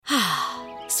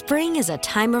Spring is a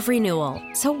time of renewal,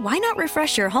 so why not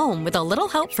refresh your home with a little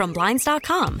help from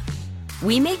Blinds.com?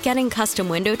 We make getting custom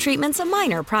window treatments a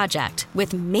minor project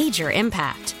with major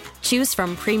impact. Choose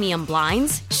from premium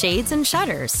blinds, shades, and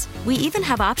shutters. We even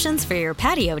have options for your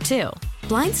patio, too.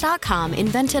 Blinds.com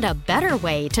invented a better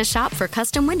way to shop for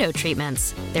custom window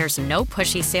treatments. There's no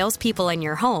pushy salespeople in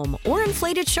your home or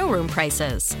inflated showroom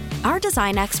prices. Our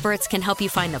design experts can help you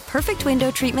find the perfect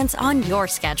window treatments on your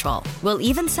schedule. We'll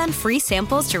even send free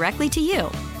samples directly to you.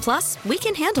 Plus, we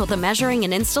can handle the measuring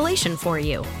and installation for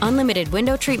you. Unlimited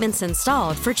window treatments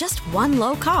installed for just one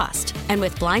low cost. And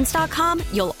with Blinds.com,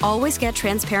 you'll always get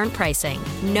transparent pricing.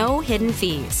 No hidden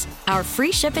fees. Our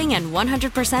free shipping and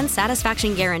 100%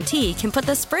 satisfaction guarantee can put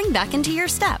the spring back into your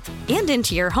step and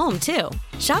into your home, too.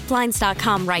 Shop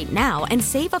Blinds.com right now and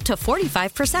save up to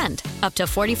 45%. Up to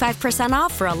 45%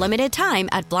 off for a limited time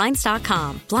at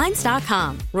Blinds.com.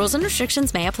 Blinds.com. Rules and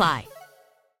restrictions may apply.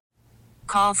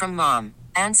 Call from mom.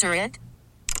 Answer it.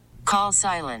 Call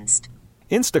silenced.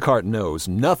 Instacart knows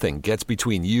nothing gets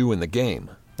between you and the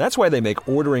game. That's why they make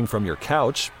ordering from your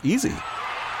couch easy.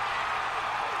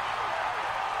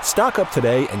 Stock up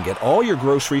today and get all your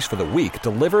groceries for the week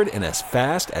delivered in as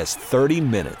fast as 30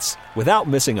 minutes without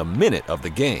missing a minute of the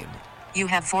game. You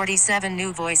have 47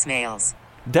 new voicemails.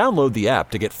 Download the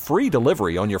app to get free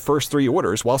delivery on your first 3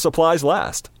 orders while supplies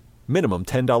last. Minimum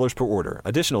 $10 per order.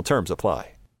 Additional terms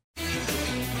apply.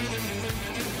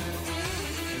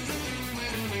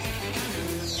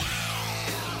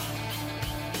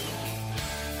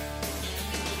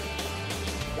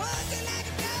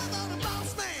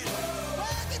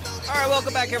 All right,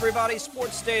 welcome back, everybody.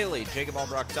 Sports Daily. Jacob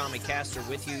Albrock, Tommy Castor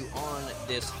with you on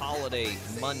this holiday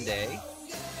Monday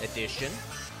edition.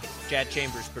 Chad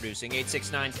Chambers producing.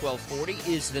 869-1240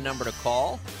 is the number to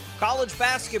call. College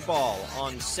basketball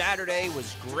on Saturday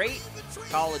was great.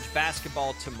 College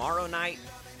basketball tomorrow night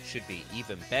should be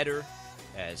even better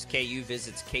as KU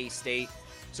visits K-State.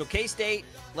 So K-State,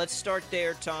 let's start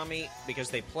there, Tommy, because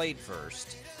they played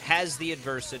first, has the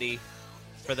adversity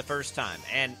for the first time.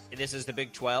 And this is the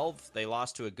Big 12. They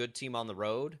lost to a good team on the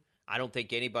road. I don't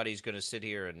think anybody's going to sit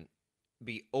here and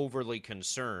be overly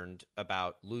concerned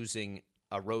about losing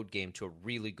a road game to a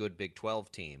really good Big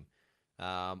 12 team.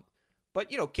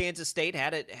 But, Kansas State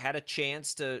had a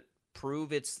chance to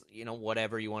prove it's,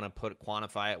 whatever you want to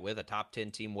quantify it with, a top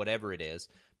 10 team, whatever it is.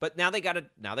 But now they got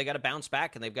to bounce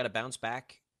back, and they've got to bounce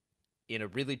back in a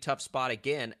really tough spot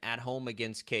again at home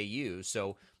against KU.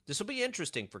 So this will be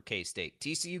interesting for K-State.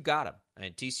 TCU got them,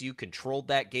 and TCU controlled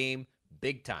that game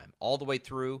big time all the way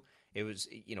through. It was,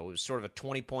 it was sort of a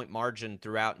 20-point margin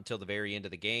throughout until the very end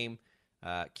of the game.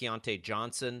 Keontae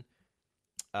Johnson,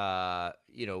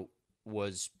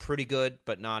 was pretty good,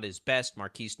 but not his best.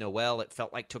 Marquise Noel, it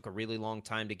felt like took a really long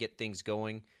time to get things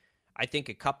going. I think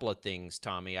a couple of things,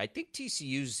 Tommy. I think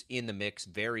TCU's in the mix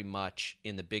very much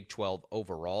in the Big 12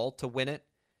 overall to win it.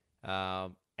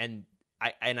 And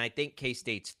I think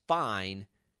K-State's fine.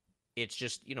 It's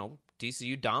just,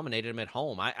 TCU dominated them at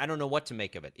home. I don't know what to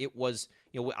make of it. It was,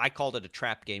 I called it a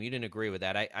trap game. You didn't agree with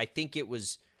that. I think it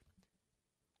was,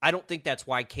 I don't think that's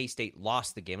why K-State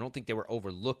lost the game. I don't think they were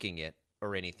overlooking it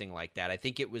or anything like that. I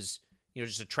think it was,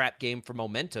 just a trap game for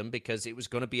momentum because it was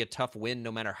going to be a tough win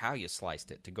no matter how you sliced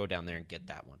it to go down there and get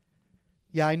that one.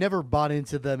 Yeah, I never bought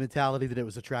into the mentality that it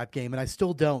was a trap game, and I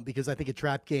still don't because I think a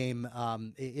trap game,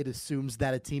 it assumes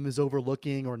that a team is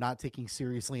overlooking or not taking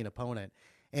seriously an opponent.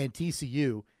 And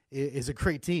TCU is a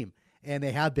great team, and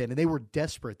they have been, and they were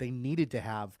desperate. They needed to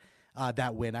have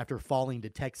that win after falling to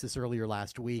Texas earlier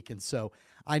last week, and so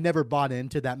I never bought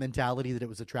into that mentality that it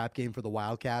was a trap game for the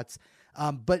Wildcats.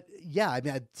 But, yeah,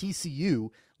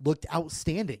 TCU looked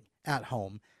outstanding at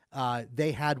home.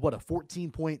 They had, a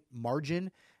 14-point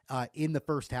margin in the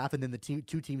first half, and then the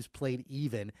two teams played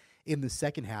even in the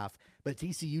second half. But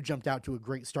TCU jumped out to a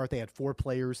great start. They had 4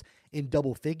 players in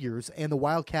double figures, and the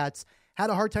Wildcats had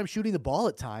a hard time shooting the ball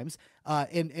at times.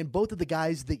 And both of the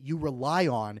guys that you rely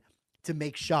on to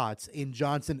make shots in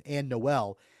Johnson and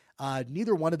Noel,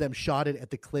 neither one of them shot it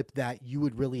at the clip that you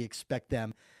would really expect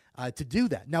them to do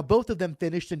that. Now, both of them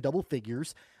finished in double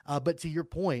figures, but to your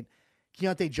point,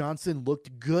 Keontae Johnson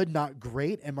looked good, not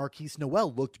great, and Marquise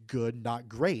Noel looked good, not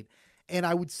great. And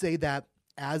I would say that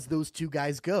as those two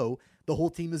guys go, the whole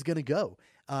team is going to go,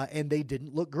 and they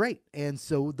didn't look great. And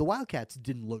so the Wildcats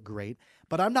didn't look great,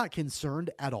 but I'm not concerned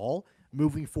at all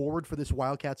moving forward for this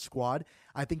Wildcats squad.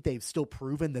 I think they've still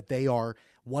proven that they are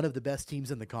one of the best teams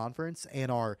in the conference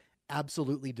and are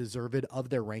absolutely deserved of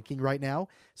their ranking right now.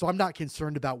 So I'm not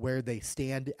concerned about where they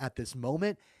stand at this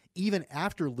moment, even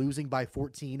after losing by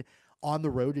 14 on the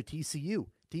road to TCU.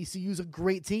 TCU's a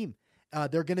great team.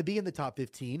 They're going to be in the top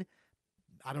 15.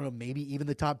 I don't know, maybe even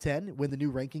the top 10 when the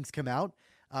new rankings come out.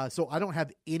 So I don't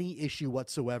have any issue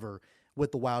whatsoever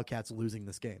with the Wildcats losing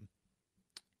this game.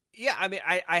 Yeah, I mean,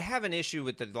 I have an issue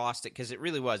with the lost it because it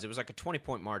was like a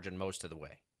 20-point margin most of the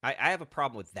way. I have a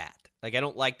problem with that. Like, I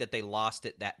don't like that they lost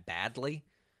it that badly.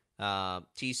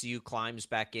 TCU climbs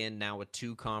back in now with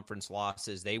 2 conference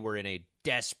losses. They were in a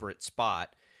desperate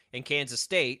spot. And Kansas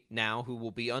State now, who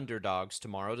will be underdogs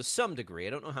tomorrow to some degree, I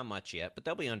don't know how much yet, but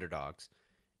they'll be underdogs,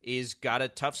 is got a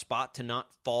tough spot to not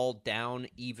fall down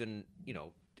even,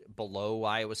 below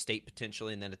Iowa State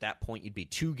potentially. And then at that point, you'd be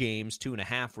 2 games,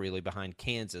 2.5 really behind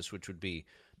Kansas, which would be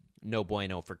no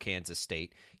bueno for Kansas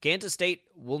State. Kansas State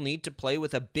will need to play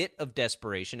with a bit of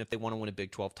desperation if they want to win a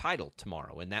Big 12 title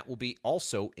tomorrow, and that will be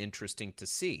also interesting to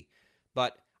see.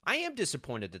 But I am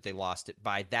disappointed that they lost it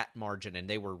by that margin, and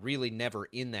they were really never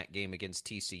in that game against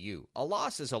TCU. A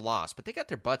loss is a loss, but they got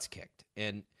their butts kicked.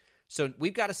 And so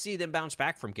we've got to see them bounce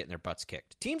back from getting their butts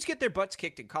kicked. Teams get their butts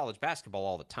kicked in college basketball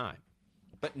all the time.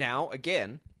 But now,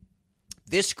 again,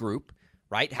 this group,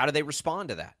 right, how do they respond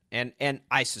to that? And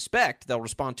I suspect they'll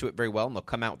respond to it very well, and they'll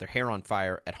come out with their hair on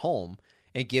fire at home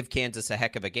and give Kansas a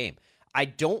heck of a game. I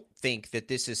don't think that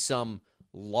this is some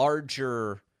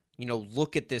larger,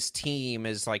 look at this team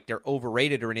as like they're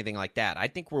overrated or anything like that. I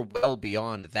think we're well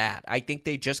beyond that. I think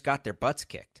they just got their butts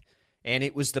kicked. And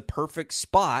it was the perfect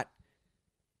spot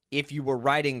if you were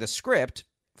writing the script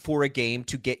for a game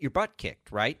to get your butt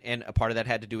kicked, right? And a part of that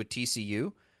had to do with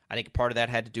TCU. I think part of that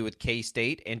had to do with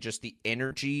K-State and just the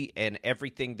energy and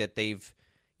everything that they've,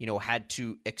 had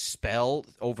to expel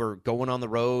over going on the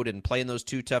road and playing those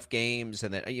 2 tough games.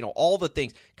 And then, all the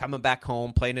things, coming back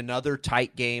home, playing another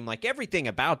tight game, like everything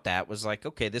about that was like,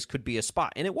 okay, this could be a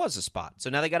spot. And it was a spot. So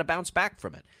now they got to bounce back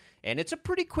from it. And it's a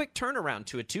pretty quick turnaround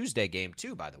to a Tuesday game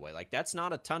too, by the way. Like, that's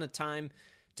not a ton of time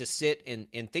to sit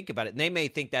and think about it. And they may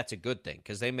think that's a good thing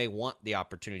because they may want the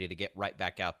opportunity to get right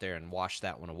back out there and wash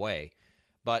that one away.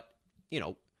 But,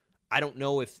 I don't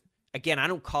know if, again, I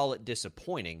don't call it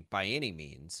disappointing by any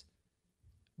means,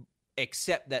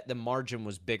 except that the margin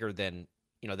was bigger than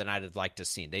I'd have liked to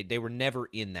see. They were never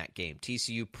in that game.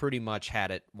 TCU pretty much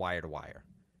had it wire to wire.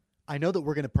 I know that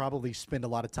we're going to probably spend a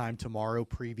lot of time tomorrow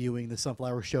previewing the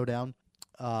Sunflower Showdown,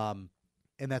 and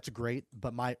that's great.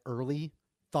 But my early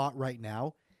thought right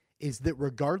now is that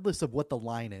regardless of what the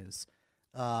line is,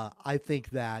 I think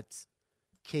that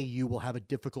KU will have a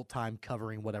difficult time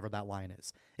covering whatever that line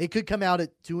is. It could come out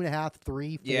at 2.5,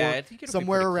 3, 4, I think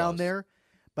somewhere around close there.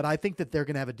 But I think that they're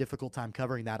going to have a difficult time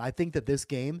covering that. I think that this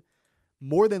game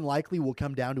more than likely will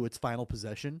come down to its final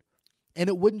possession. And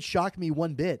it wouldn't shock me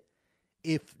one bit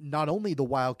if not only the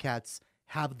Wildcats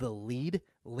have the lead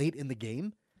late in the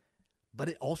game, but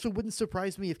it also wouldn't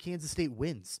surprise me if Kansas State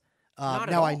wins.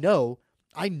 Now, I know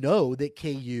that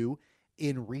KU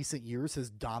in recent years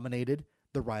has dominated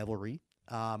the rivalry.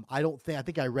 I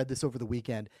think I read this over the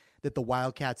weekend that the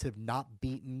Wildcats have not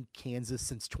beaten Kansas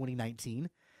since 2019.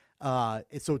 So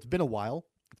it's been a while.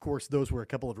 Of course, those were a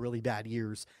couple of really bad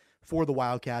years for the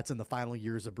Wildcats in the final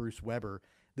years of Bruce Weber.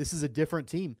 This is a different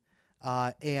team.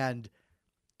 And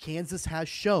Kansas has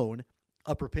shown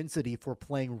a propensity for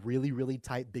playing really, really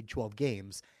tight Big 12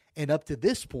 games. And up to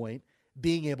this point,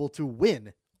 being able to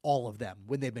win all of them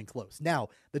when they've been close. Now,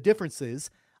 the difference is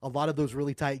a lot of those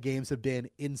really tight games have been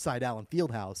inside Allen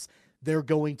Fieldhouse. They're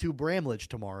going to Bramlage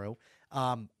tomorrow.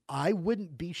 I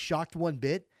wouldn't be shocked one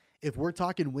bit if we're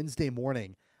talking Wednesday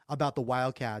morning about the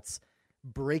Wildcats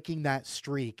breaking that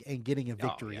streak and getting a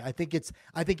victory. Oh, yeah.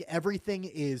 I think everything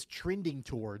is trending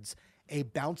towards a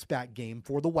bounce back game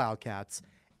for the Wildcats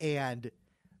and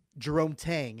Jerome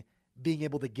Tang being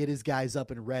able to get his guys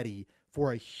up and ready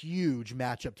for a huge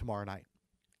matchup tomorrow night.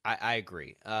 I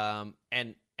agree.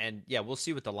 And yeah, we'll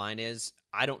see what the line is.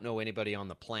 I don't know anybody on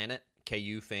the planet,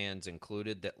 KU fans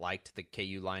included, that liked the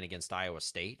KU line against Iowa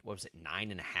State. What was it,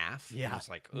 9.5? Yeah, I was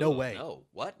like, no way. No,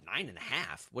 what,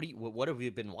 9.5? What have we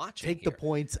been watching? Take here? the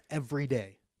points every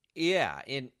day. Yeah,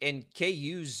 and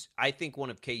KU's, I think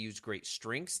one of KU's great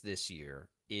strengths this year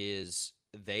is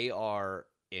they are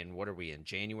in, what are we in,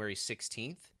 January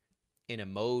 16th? In a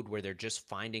mode where they're just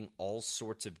finding all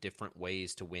sorts of different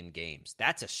ways to win games.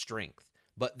 That's a strength.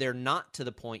 But they're not to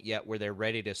the point yet where they're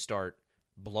ready to start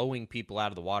blowing people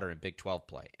out of the water in Big 12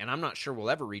 play. And I'm not sure we'll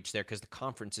ever reach there because the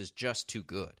conference is just too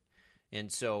good. And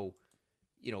so,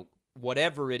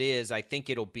 whatever it is, I think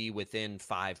it'll be within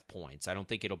 5 points. I don't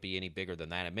think it'll be any bigger than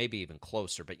that. It may be even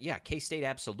closer. But yeah, K-State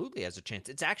absolutely has a chance.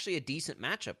 It's actually a decent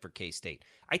matchup for K-State.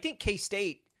 I think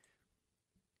K-State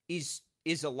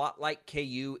is a lot like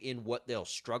KU in what they'll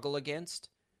struggle against,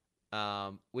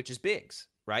 which is bigs,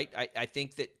 right? I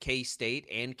think that K-State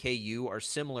and KU are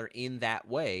similar in that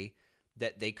way,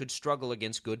 that they could struggle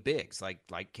against good bigs,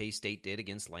 like K-State did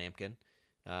against Lampkin,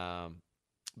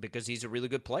 because he's a really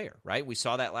good player, right? We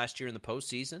saw that last year in the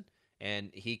postseason,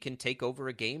 and he can take over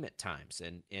a game at times.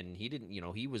 And he didn't,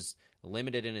 he was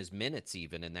limited in his minutes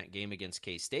even in that game against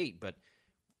K-State. But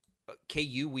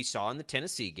KU we saw in the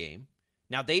Tennessee game.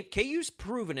 Now KU's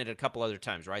proven it a couple other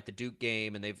times, right? The Duke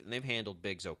game, and they've handled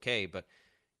bigs okay, but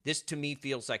this to me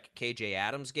feels like a KJ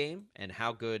Adams game, and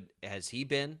how good has he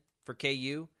been for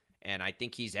KU? And I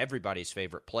think he's everybody's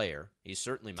favorite player. He's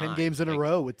certainly mine. 10 games in a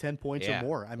row with 10 points or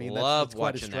more. I mean, that's quite a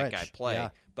watching stretch. That guy play. Yeah.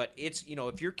 But it's,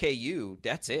 if you're KU,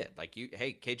 that's it. Like,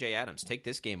 hey, KJ Adams, take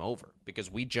this game over,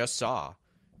 because we just saw,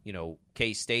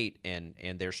 K-State and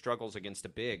their struggles against a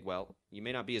big. Well, you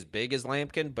may not be as big as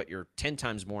Lampkin, but you're 10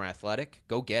 times more athletic.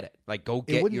 Go get it. Like, go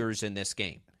get yours in this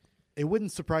game. It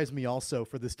wouldn't surprise me also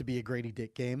for this to be a Grady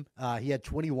Dick game. He had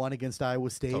 21 against Iowa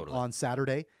State on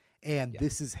Saturday, and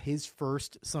this is his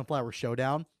first Sunflower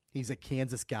Showdown. He's a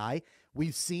Kansas guy.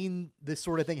 We've seen this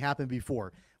sort of thing happen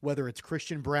before, whether it's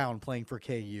Christian Brown playing for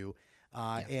KU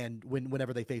and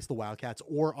whenever they face the Wildcats,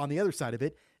 or on the other side of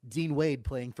it, Dean Wade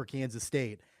playing for Kansas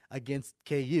State against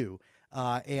KU,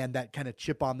 and that kind of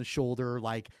chip on the shoulder,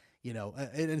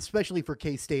 and especially for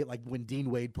K-State, like when Dean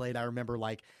Wade played, I remember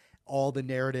all the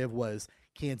narrative was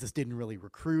Kansas didn't really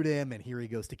recruit him, and here he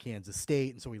goes to Kansas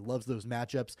State, and so he loves those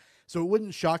matchups. So it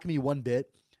wouldn't shock me one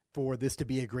bit for this to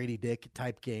be a Grady Dick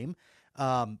type game.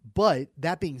 But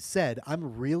that being said,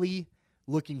 I'm really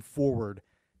looking forward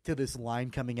to this line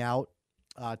coming out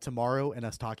tomorrow and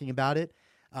us talking about it,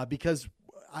 because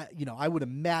I would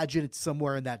imagine it's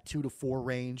somewhere in that 2-4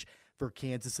 range for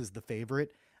Kansas as the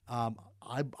favorite.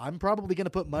 I'm probably going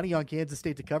to put money on Kansas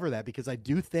State to cover that, because I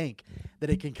do think that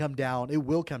it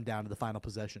will come down to the final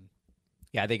possession.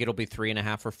 Yeah, I think it'll be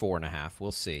 3.5 or 4.5.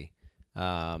 We'll see.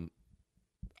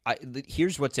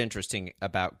 Here's what's interesting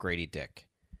about Grady Dick.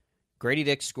 Grady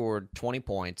Dick scored 20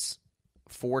 points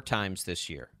 4 times this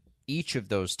year. Each of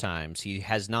those times, he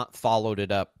has not followed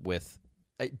it up with,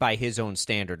 by his own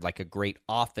standard, like a great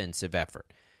offensive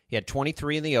effort. He had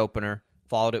 23 in the opener,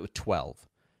 followed it with 12.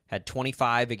 Had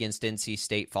 25 against NC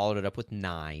State, followed it up with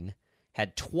 9.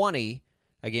 Had 20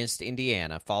 against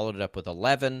Indiana, followed it up with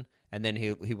 11, and then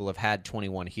he will have had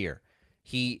 21 here.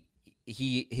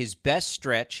 His best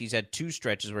stretch, he's had 2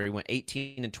 stretches where he went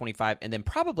 18 and 25, and then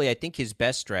probably I think his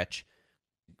best stretch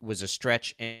was a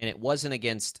stretch, and it wasn't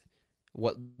against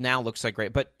what now looks like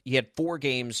great, but he had 4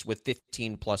 games with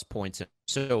 15-plus points.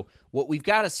 So what we've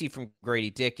got to see from Grady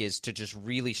Dick is to just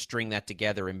really string that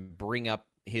together and bring up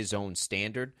his own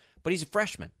standard. But he's a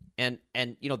freshman, and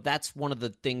that's one of the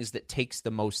things that takes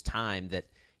the most time, that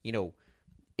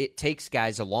it takes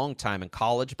guys a long time in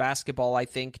college basketball, I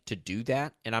think, to do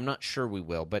that, and I'm not sure we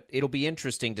will, but it'll be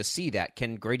interesting to see that.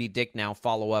 Can Grady Dick now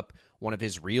follow up one of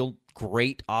his real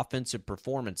great offensive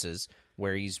performances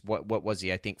where he's, what was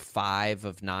he, I think 5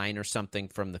 of 9 or something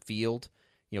from the field?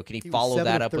 Can he follow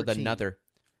that up with another?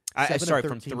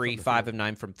 From 3, 5 of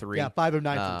 9 from 3. Yeah, 5 of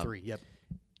 9 from 3, yep.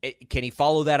 Can he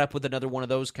follow that up with another one of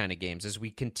those kind of games as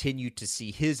we continue to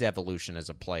see his evolution as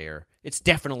a player? It's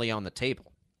definitely on the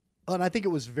table. And I think it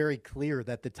was very clear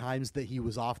that the times that he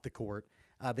was off the court,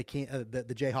 the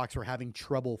Jayhawks were having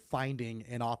trouble finding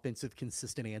an offensive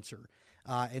consistent answer.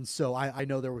 And so I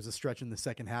know there was a stretch in the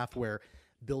second half where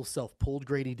Bill Self pulled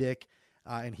Grady Dick,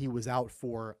 and he was out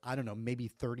for, maybe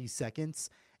 30 seconds,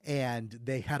 and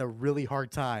they had a really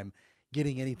hard time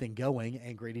getting anything going,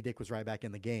 and Grady Dick was right back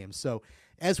in the game. So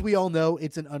as we all know,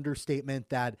 it's an understatement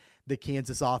that the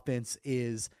Kansas offense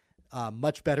is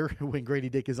much better when Grady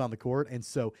Dick is on the court. And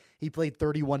so he played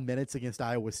 31 minutes against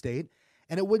Iowa State.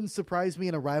 And it wouldn't surprise me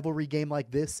in a rivalry game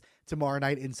like this tomorrow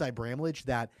night inside Bramlage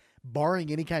that,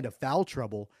 barring any kind of foul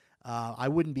trouble, I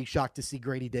wouldn't be shocked to see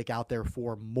Grady Dick out there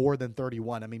for more than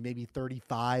 31. I mean, maybe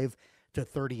 35 to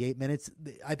 38 minutes.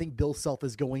 I think Bill Self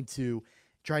is going to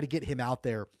try to get him out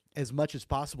there as much as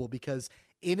possible, because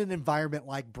in an environment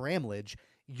like Bramlage,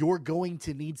 you're going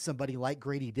to need somebody like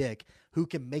Grady Dick who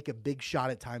can make a big shot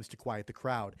at times to quiet the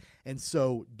crowd. And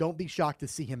so don't be shocked to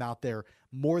see him out there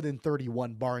more than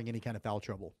 31, barring any kind of foul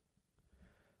trouble.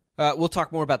 We'll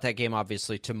talk more about that game,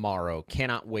 obviously, tomorrow.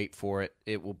 Cannot wait for it.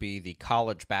 It will be the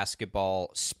college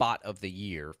basketball spot of the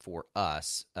year for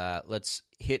us. Let's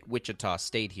hit Wichita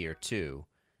State here, too.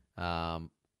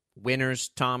 Winners,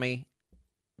 Tommy,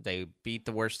 they beat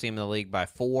the worst team in the league by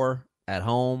 4 at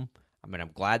home. I mean,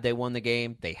 I'm glad they won the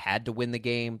game. They had to win the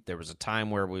game. There was a time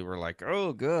where we were like,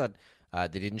 oh, good. They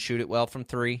didn't shoot it well from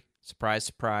 3. Surprise,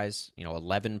 surprise.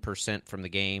 11% from the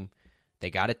game.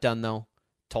 They got it done, though.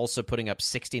 Tulsa putting up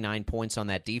 69 points on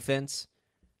that defense.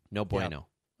 No bueno.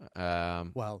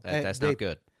 Well, that's not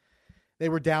good. They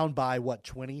were down by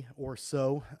 20 or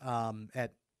so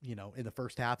in the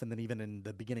first half, and then even in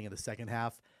the beginning of the second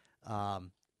half.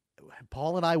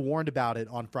 Paul and I warned about it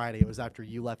on Friday. It was after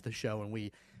you left the show, and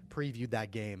we previewed that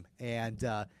game. And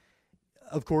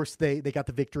of course, they got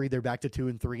the victory. They're back to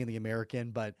 2-3 in the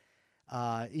American, but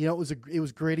it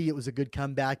was gritty. It was a good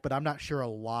comeback, but I'm not sure a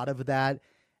lot of that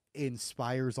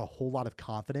inspires a whole lot of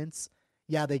confidence.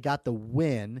 Yeah, they got the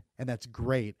win, and that's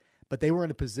great, but they were in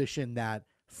a position that,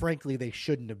 frankly, they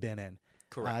shouldn't have been in.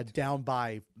 Correct. Down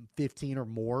by 15 or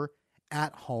more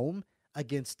at home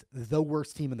against the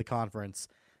worst team in the conference.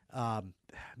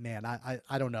 Man,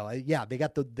 I don't know. Yeah, they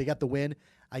got the win.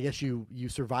 I guess you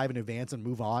survive in advance and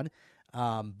move on.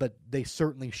 But they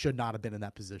certainly should not have been in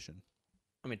that position.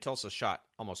 I mean, Tulsa shot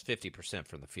almost 50%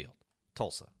 from the field.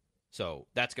 Tulsa. So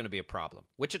that's going to be a problem.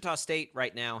 Wichita State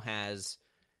right now has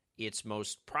its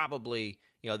most probably,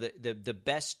 the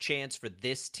best chance for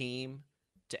this team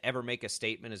to ever make a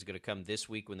statement is going to come this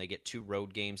week when they get 2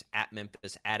 road games at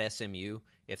Memphis, at SMU.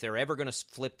 If they're ever going to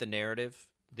flip the narrative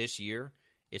this year,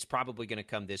 it's probably going to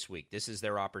come this week. This is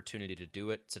their opportunity to do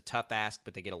it. It's a tough ask,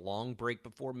 but they get a long break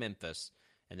before Memphis,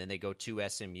 and then they go to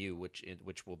SMU,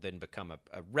 which will then become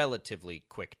a relatively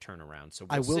quick turnaround. So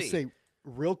we'll see. I will say,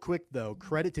 real quick, though,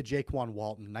 credit to Jaquan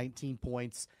Walton, 19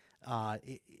 points.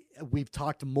 We've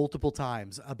talked multiple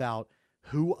times about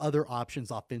who other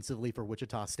options offensively for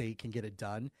Wichita State can get it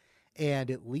done. And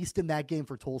at least in that game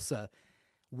for Tulsa,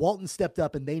 Walton stepped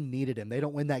up and they needed him. They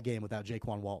don't win that game without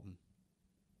Jaquan Walton.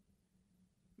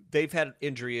 They've had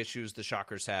injury issues, the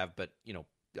Shockers have, but,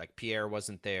 like Pierre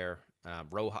wasn't there.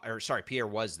 Pierre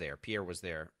was there. Pierre was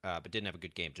there, but didn't have a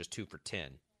good game, just 2 for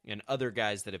 10. And other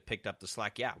guys that have picked up the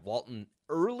slack, yeah, Walton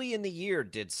early in the year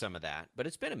did some of that, but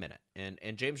it's been a minute. And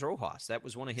James Rojas, that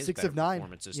was one of his better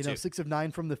performances too. 6 of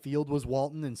 9 from the field was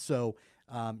Walton, and so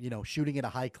shooting at a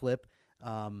high clip,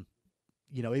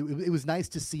 it was nice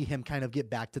to see him kind of get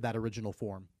back to that original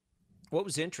form. What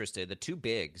was interesting, the 2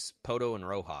 bigs, Poto and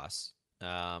Rojas,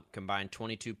 combined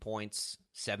 22 points,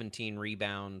 17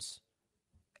 rebounds,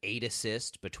 8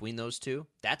 assists between those two.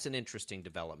 That's an interesting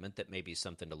development that may be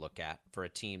something to look at for a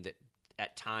team that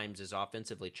at times is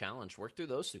offensively challenged. Work through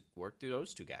those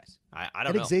two guys. I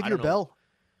don't know. Xavier Bell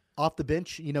off the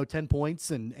bench, 10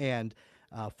 points and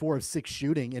 4 of 6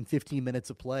 shooting in 15 minutes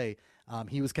of play.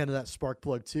 He was kind of that spark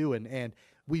plug too. And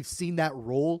we've seen that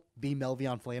role be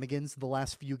Melvion Flanagan's the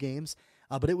last few games.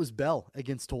 But it was Bell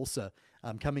against Tulsa,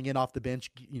 coming in off the bench,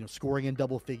 scoring in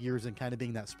double figures and kind of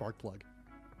being that spark plug.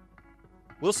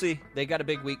 We'll see. They got a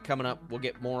big week coming up. We'll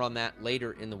get more on that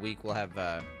later in the week. We'll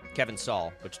have Kevin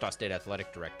Saul, Wichita State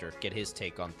Athletic Director, get his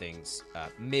take on things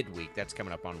midweek. That's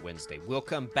coming up on Wednesday. We'll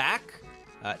come back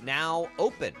now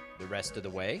open the rest of the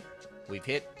way. We've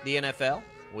hit the NFL.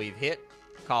 We've hit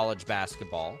college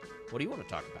basketball. What do you want to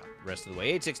talk about the rest of the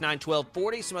way?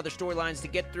 869-1240, some other storylines to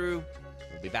get through.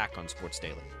 We'll be back on Sports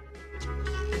Daily.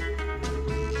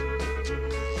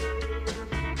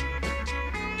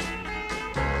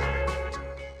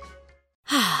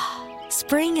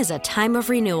 Spring is a time of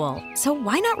renewal, so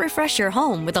why not refresh your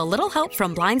home with a little help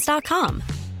from Blinds.com?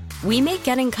 We make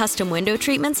getting custom window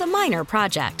treatments a minor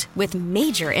project with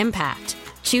major impact.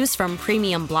 Choose from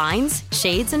premium blinds,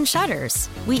 shades, and shutters.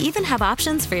 We even have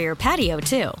options for your patio,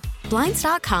 too.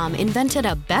 Blinds.com invented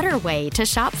a better way to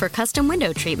shop for custom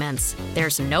window treatments.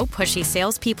 There's no pushy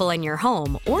salespeople in your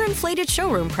home or inflated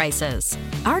showroom prices.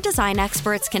 Our design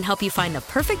experts can help you find the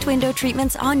perfect window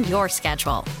treatments on your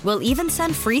schedule. We'll even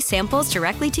send free samples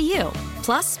directly to you.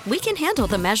 Plus, we can handle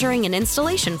the measuring and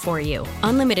installation for you.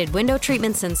 Unlimited window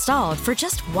treatments installed for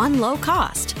just one low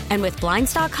cost. And with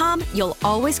Blinds.com, you'll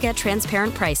always get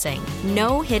transparent pricing.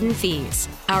 No hidden fees.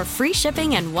 Our free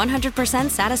shipping and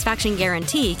 100% satisfaction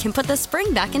guarantee can put the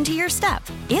spring back into your step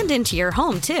and into your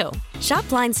home, too. Shop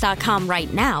Blinds.com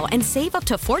right now and save up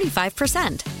to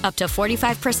 45%. Up to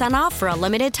 45% off for a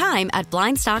limited time at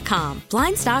Blinds.com.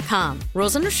 Blinds.com.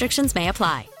 Rules and restrictions may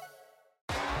apply.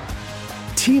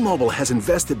 T-Mobile has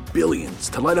invested billions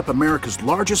to light up America's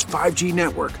largest 5G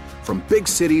network, from big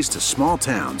cities to small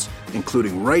towns,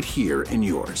 including right here in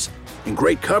yours. And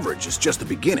great coverage is just the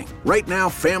beginning. Right now,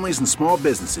 families and small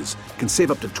businesses can save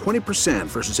up to 20%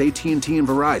 versus AT&T and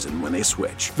Verizon when they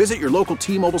switch. Visit your local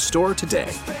T-Mobile store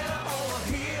today.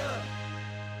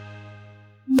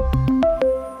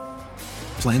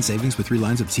 Plan savings with 3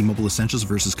 lines of T-Mobile Essentials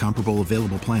versus comparable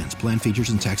available plans. Plan features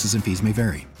and taxes and fees may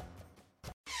vary.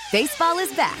 Baseball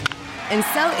is back, and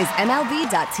so is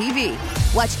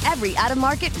MLB.tv. Watch every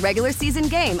out-of-market regular season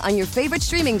game on your favorite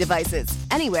streaming devices,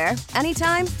 anywhere,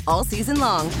 anytime, all season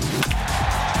long.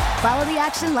 Follow the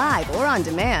action live or on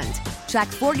demand. Track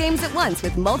 4 games at once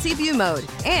with multi-view mode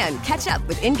and catch up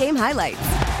with in-game highlights.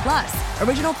 Plus,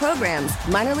 original programs,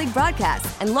 minor league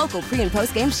broadcasts, and local pre- and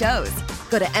post-game shows.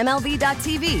 Go to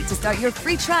MLB.tv to start your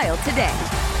free trial today.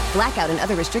 Blackout and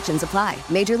other restrictions apply.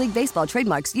 Major League Baseball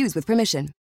trademarks used with permission.